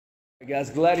Hey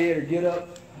guys, Gladiator get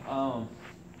up.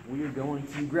 We are going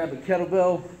to grab a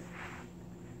kettlebell,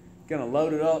 gonna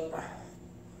load it up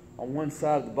on one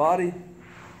side of the body.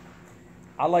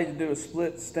 I like to do a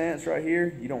split stance right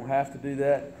here. You don't have to do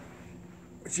that,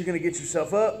 but you're gonna get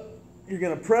yourself up, you're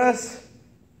gonna press,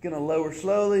 gonna lower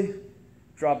slowly,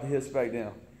 drop the hips back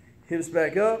down. Hips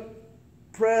back up,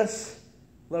 press,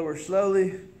 lower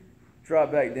slowly,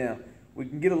 drop back down. We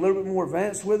can get a little bit more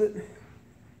advanced with it.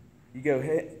 You go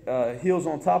heels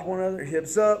on top of one another,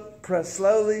 hips up, press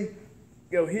slowly,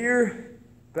 go here,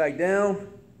 back down,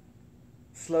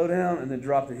 slow down, and then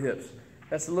drop the hips.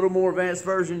 That's a little more advanced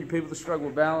version. You people that struggle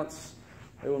with balance,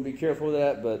 they want to be careful with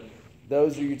that, but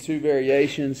those are your two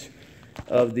variations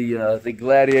of the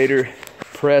Gladiator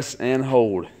press and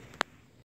hold.